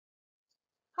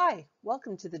Hi,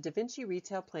 welcome to the DaVinci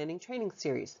Retail Planning Training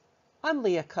Series. I'm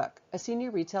Leah Cook, a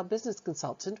Senior Retail Business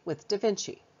Consultant with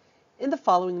DaVinci. In the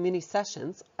following mini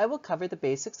sessions, I will cover the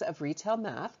basics of retail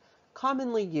math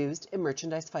commonly used in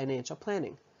merchandise financial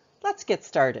planning. Let's get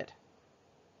started.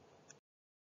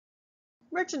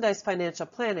 Merchandise Financial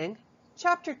Planning,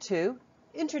 Chapter 2,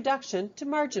 Introduction to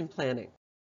Margin Planning.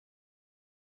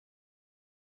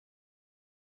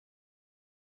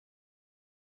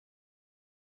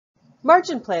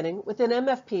 Margin planning within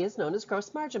MFP is known as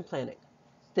gross margin planning.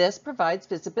 This provides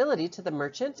visibility to the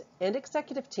merchant and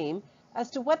executive team as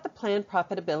to what the planned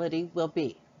profitability will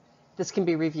be. This can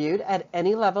be reviewed at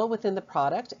any level within the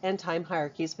product and time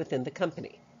hierarchies within the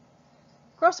company.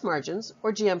 Gross margins,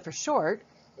 or GM for short,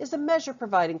 is a measure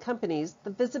providing companies the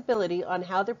visibility on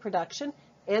how their production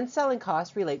and selling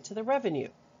costs relate to the revenue.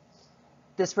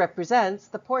 This represents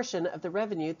the portion of the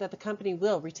revenue that the company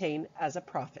will retain as a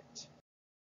profit.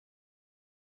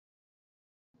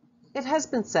 It has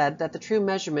been said that the true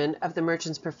measurement of the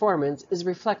merchant's performance is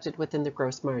reflected within the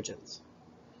gross margins.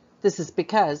 This is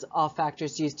because all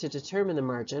factors used to determine the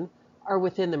margin are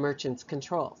within the merchant's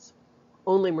controls.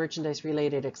 Only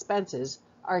merchandise-related expenses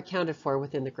are accounted for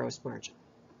within the gross margin.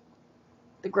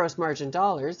 The gross margin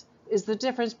dollars is the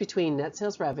difference between net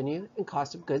sales revenue and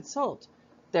cost of goods sold.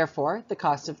 Therefore, the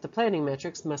cost of the planning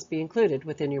metrics must be included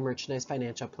within your merchandise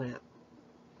financial plan.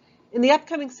 In the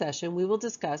upcoming session, we will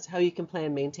discuss how you can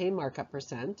plan maintain markup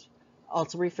percent,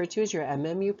 also referred to as your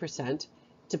MMU percent,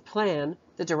 to plan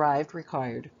the derived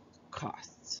required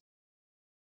costs.